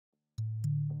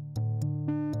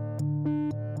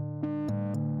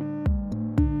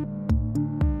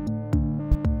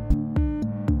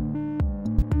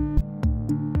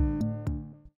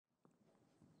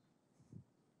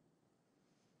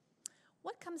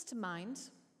comes to mind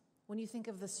when you think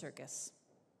of the circus?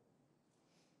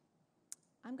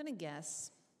 I'm going to guess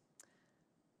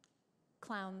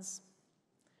clowns,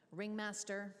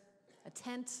 ringmaster, a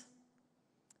tent,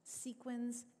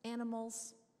 sequins,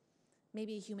 animals,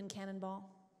 maybe a human cannonball.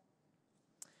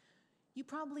 You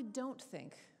probably don't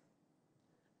think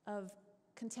of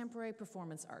contemporary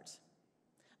performance art,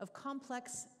 of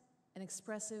complex and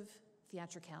expressive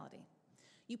theatricality.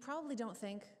 You probably don't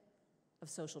think of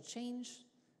social change,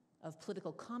 of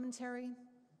political commentary,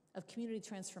 of community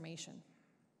transformation.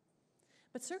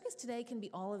 But circus today can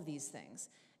be all of these things.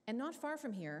 And not far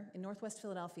from here, in Northwest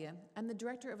Philadelphia, I'm the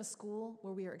director of a school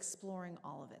where we are exploring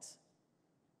all of it.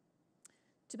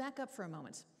 To back up for a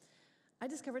moment, I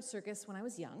discovered circus when I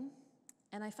was young,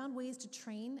 and I found ways to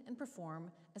train and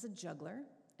perform as a juggler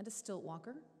and a stilt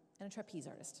walker and a trapeze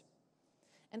artist.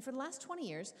 And for the last 20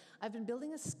 years, I've been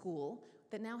building a school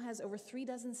that now has over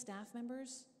 36 staff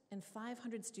members and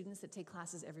 500 students that take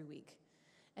classes every week.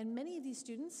 And many of these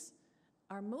students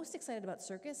are most excited about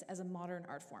circus as a modern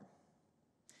art form.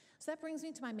 So that brings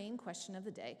me to my main question of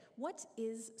the day. What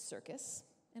is circus,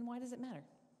 and why does it matter?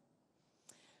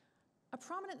 A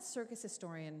prominent circus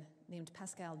historian named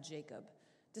Pascal Jacob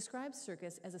describes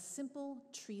circus as a simple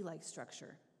tree-like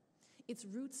structure. Its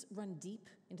roots run deep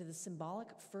into the symbolic,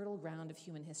 fertile ground of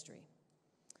human history.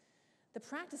 The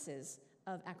practices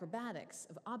of acrobatics,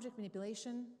 of object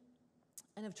manipulation,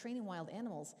 and of training wild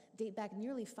animals date back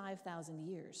nearly 5,000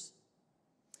 years.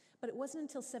 But it wasn't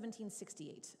until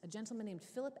 1768, a gentleman named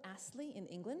Philip Astley in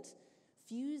England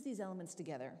fused these elements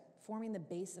together, forming the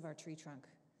base of our tree trunk.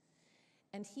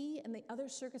 And he and the other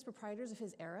circus proprietors of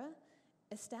his era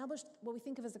established what we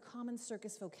think of as a common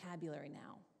circus vocabulary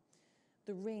now.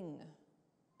 The ring,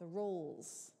 the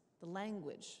roles, the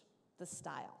language, the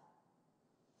style.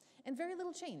 And very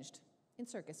little changed in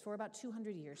circus for about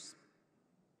 200 years.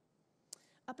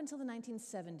 Up until the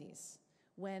 1970s,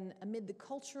 when amid the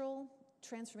cultural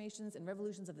transformations and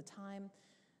revolutions of the time,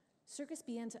 circus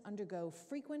began to undergo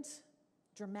frequent,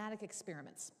 dramatic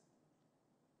experiments.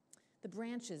 The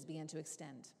branches began to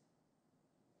extend.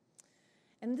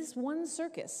 And this one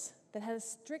circus that had a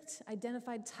strict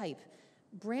identified type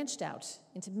branched out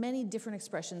into many different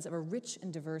expressions of a rich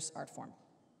and diverse art form.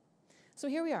 So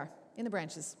here we are in the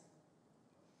branches.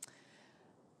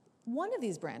 One of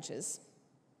these branches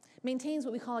maintains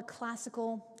what we call a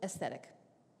classical aesthetic.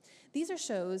 These are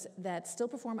shows that still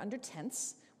perform under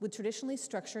tents with traditionally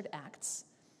structured acts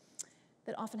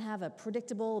that often have a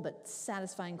predictable but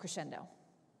satisfying crescendo.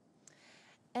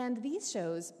 And these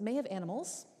shows may have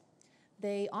animals.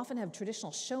 They often have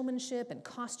traditional showmanship and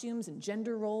costumes and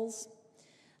gender roles.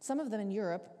 Some of them in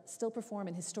Europe still perform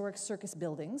in historic circus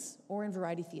buildings or in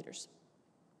variety theaters.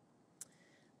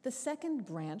 The second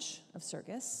branch of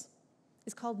circus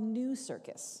is called New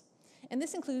Circus. And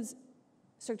this includes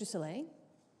Cirque du Soleil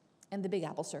and the Big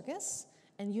Apple Circus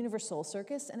and Universal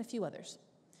Circus and a few others.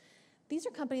 These are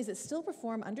companies that still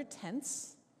perform under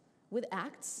tents with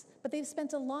acts, but they've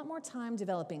spent a lot more time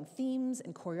developing themes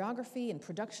and choreography and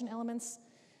production elements.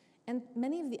 And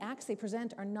many of the acts they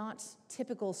present are not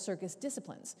typical circus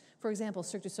disciplines. For example,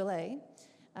 Cirque du Soleil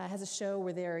has a show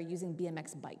where they're using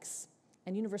BMX bikes,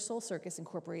 and Universal Circus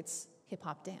incorporates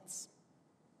hip-hop dance.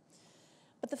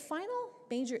 But the final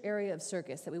major area of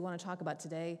circus that we want to talk about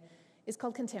today is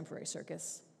called contemporary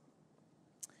circus.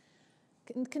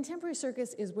 Contemporary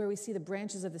circus is where we see the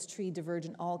branches of this tree diverge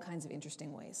in all kinds of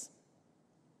interesting ways.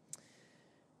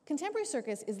 Contemporary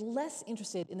circus is less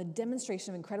interested in the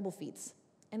demonstration of incredible feats,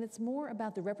 and it's more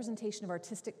about the representation of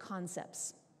artistic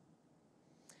concepts.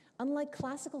 Unlike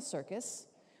classical circus,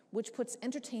 which puts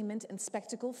entertainment and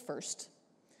spectacle first,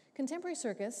 contemporary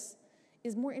circus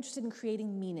is more interested in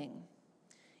creating meaning.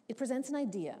 It presents an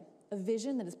idea, a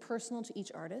vision that is personal to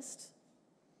each artist,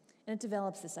 and it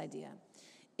develops this idea.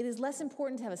 It is less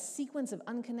important to have a sequence of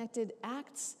unconnected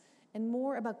acts and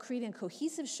more about creating a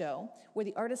cohesive show where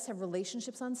the artists have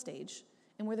relationships on stage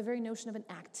and where the very notion of an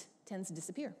act tends to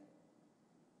disappear.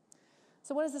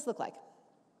 So what does this look like?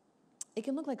 It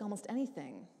can look like almost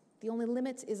anything. The only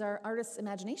limit is our artists'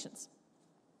 imaginations.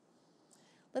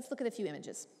 Let's look at a few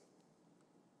images.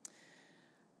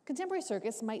 Contemporary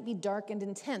circus might be dark and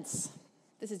intense.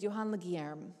 This is Johann Le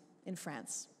Guilherme in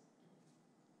France.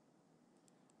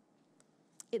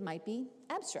 It might be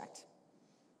abstract.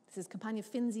 This is Campagna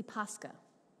Finzi Pasca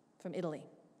from Italy.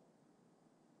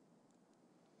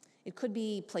 It could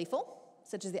be playful,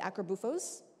 such as the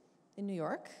Acrobuffos in New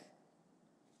York.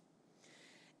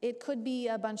 It could be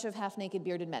a bunch of half-naked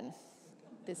bearded men.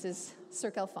 This is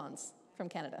Cirque Alphonse from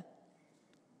Canada.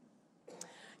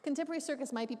 Contemporary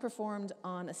circus might be performed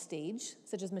on a stage,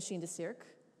 such as Machine de Cirque,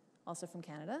 also from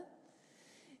Canada.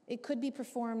 It could be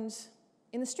performed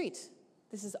in the street.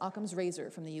 This is Occam's razor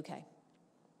from the UK.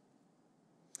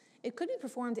 It could be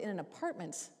performed in an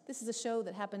apartment. This is a show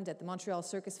that happened at the Montreal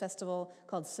Circus Festival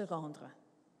called Se Rendre.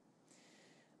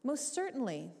 Most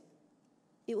certainly,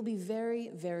 it will be very,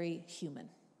 very human.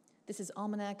 This is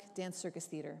Almanac Dance Circus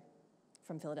Theater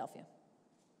from Philadelphia.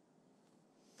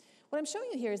 What I'm showing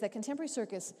you here is that contemporary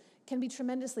circus can be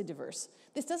tremendously diverse.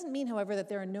 This doesn't mean, however, that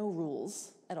there are no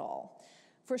rules at all.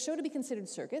 For a show to be considered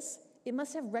circus, it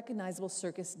must have recognizable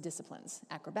circus disciplines: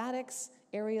 acrobatics,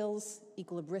 aerials,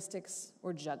 equilibristics,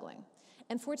 or juggling.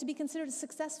 And for it to be considered a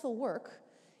successful work,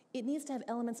 it needs to have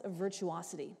elements of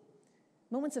virtuosity,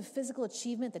 moments of physical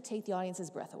achievement that take the audience's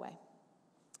breath away.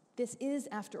 This is,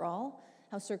 after all,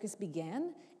 how circus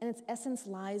began, and its essence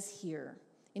lies here,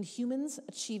 in humans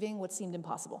achieving what seemed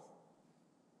impossible.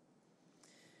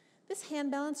 This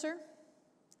hand balancer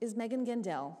is Megan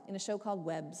Gendel in a show called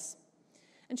Webs,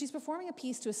 and she's performing a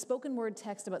piece to a spoken word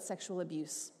text about sexual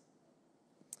abuse.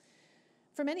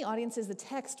 For many audiences, the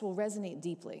text will resonate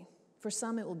deeply. For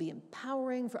some, it will be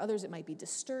empowering. For others, it might be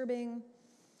disturbing.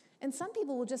 And some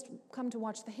people will just come to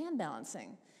watch the hand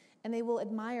balancing, and they will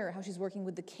admire how she's working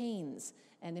with the canes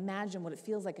and imagine what it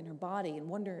feels like in her body and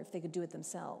wonder if they could do it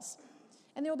themselves.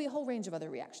 And there will be a whole range of other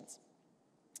reactions.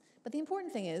 But the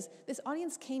important thing is, this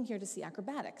audience came here to see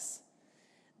acrobatics.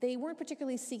 They weren't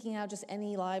particularly seeking out just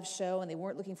any live show, and they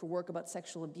weren't looking for work about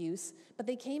sexual abuse, but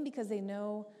they came because they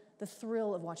know the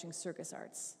thrill of watching circus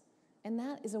arts. And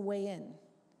that is a way in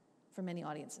for many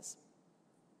audiences.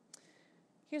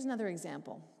 Here's another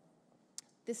example.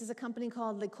 This is a company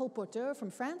called Les Colporteurs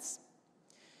from France,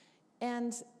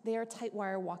 and they are a tight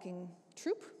wire walking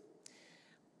troupe.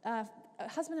 A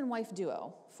husband and wife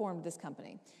duo formed this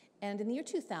company. And in the year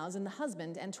 2000, the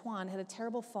husband, Antoine, had a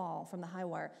terrible fall from the high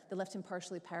wire that left him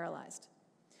partially paralyzed.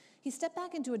 He stepped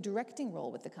back into a directing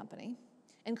role with the company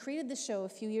and created this show a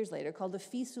few years later called The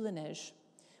Filles sous la Neige,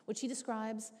 which he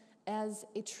describes as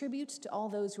a tribute to all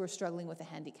those who are struggling with a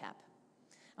handicap.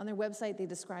 On their website, they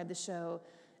describe the show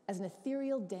as an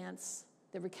ethereal dance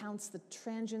that recounts the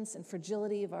transience and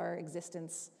fragility of our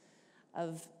existence,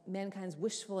 of mankind's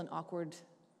wishful and awkward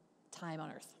time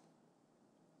on Earth.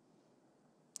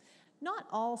 Not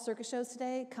all circus shows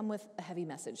today come with a heavy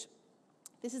message.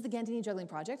 This is the Gandini Juggling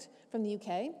Project from the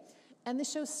UK, and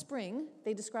this show Spring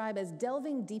they describe as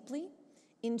delving deeply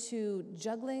into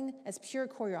juggling as pure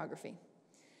choreography.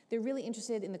 They're really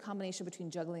interested in the combination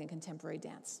between juggling and contemporary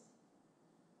dance.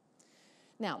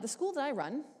 Now, the school that I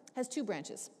run has two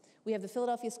branches. We have the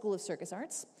Philadelphia School of Circus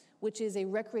Arts, which is a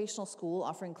recreational school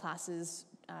offering classes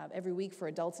every week for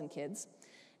adults and kids.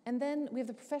 And then we have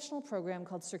the professional program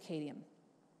called Circadium.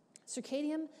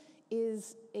 Circadium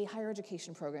is a higher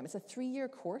education program. It's a 3-year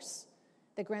course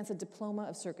that grants a diploma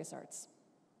of circus arts.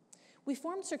 We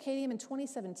formed Circadium in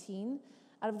 2017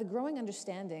 out of the growing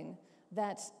understanding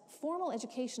that formal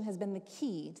education has been the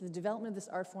key to the development of this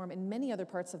art form in many other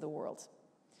parts of the world.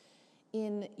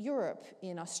 In Europe,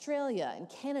 in Australia, in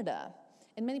Canada,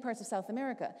 and many parts of South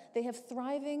America, they have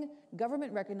thriving,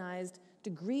 government-recognized,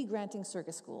 degree-granting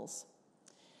circus schools.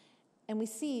 And we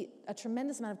see a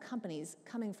tremendous amount of companies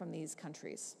coming from these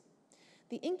countries.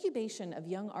 The incubation of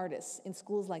young artists in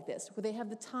schools like this, where they have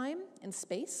the time and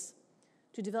space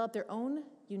to develop their own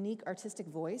unique artistic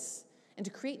voice and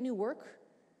to create new work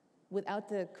without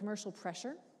the commercial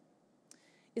pressure,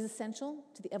 is essential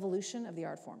to the evolution of the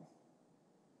art form.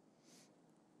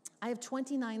 I have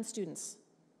 29 students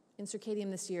in Circadium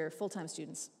this year, full-time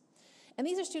students. And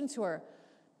these are students who are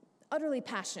utterly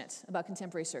passionate about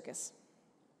contemporary circus.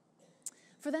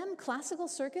 For them, classical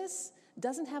circus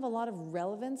doesn't have a lot of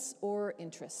relevance or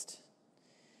interest.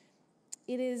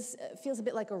 It feels a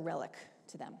bit like a relic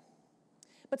to them.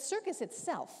 But circus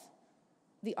itself,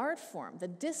 the art form, the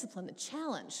discipline, the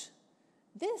challenge,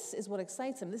 this is what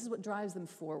excites them. This is what drives them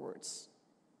forwards.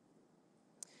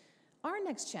 Our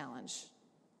next challenge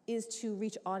is to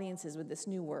reach audiences with this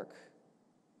new work.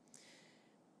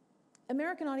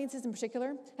 American audiences in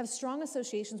particular have strong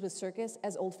associations with circus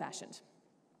as old-fashioned.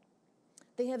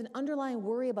 They have an underlying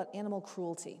worry about animal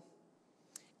cruelty.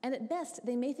 And at best,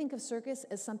 they may think of circus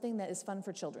as something that is fun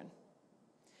for children.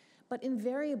 But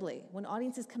invariably, when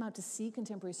audiences come out to see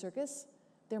contemporary circus,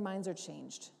 their minds are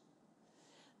changed.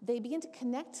 They begin to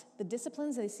connect the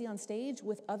disciplines they see on stage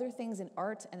with other things in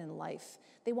art and in life.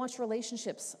 They watch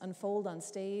relationships unfold on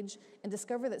stage and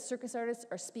discover that circus artists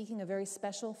are speaking a very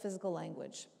special physical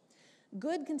language.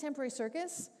 Good contemporary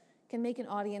circus can make an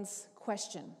audience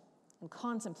question and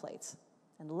contemplate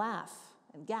and laugh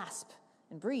and gasp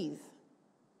and breathe.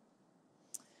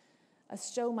 A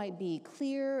show might be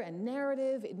clear and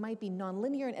narrative. It might be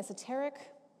nonlinear and esoteric.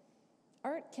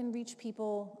 Art can reach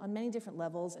people on many different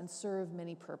levels and serve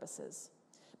many purposes.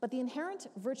 But the inherent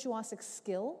virtuosic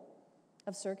skill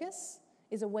of circus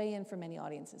is a way in for many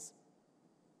audiences.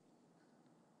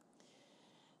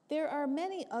 There are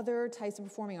many other types of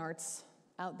performing arts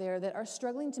out there that are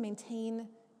struggling to maintain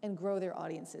and grow their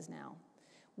audiences now.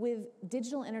 With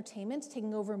digital entertainment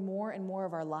taking over more and more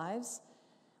of our lives,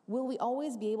 will we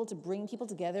always be able to bring people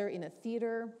together in a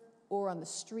theater or on the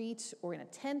street or in a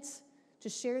tent to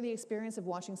share the experience of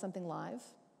watching something live?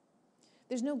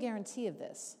 There's no guarantee of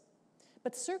this.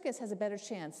 But circus has a better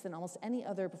chance than almost any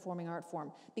other performing art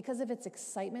form because of its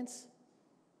excitement,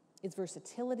 its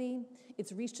versatility,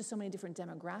 its reach to so many different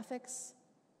demographics,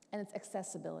 and its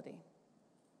accessibility.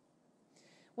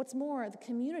 What's more, the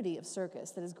community of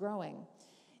circus that is growing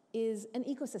is an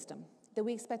ecosystem that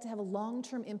we expect to have a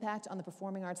long-term impact on the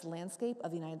performing arts landscape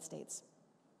of the United States.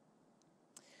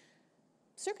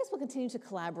 Circus will continue to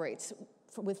collaborate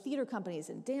with theater companies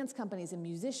and dance companies and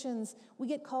musicians. We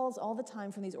get calls all the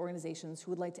time from these organizations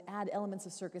who would like to add elements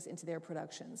of circus into their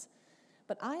productions.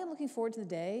 But I am looking forward to the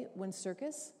day when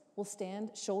circus will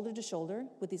stand shoulder to shoulder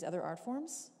with these other art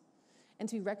forms and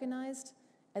to be recognized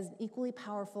as an equally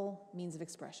powerful means of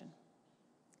expression.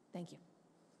 Thank you.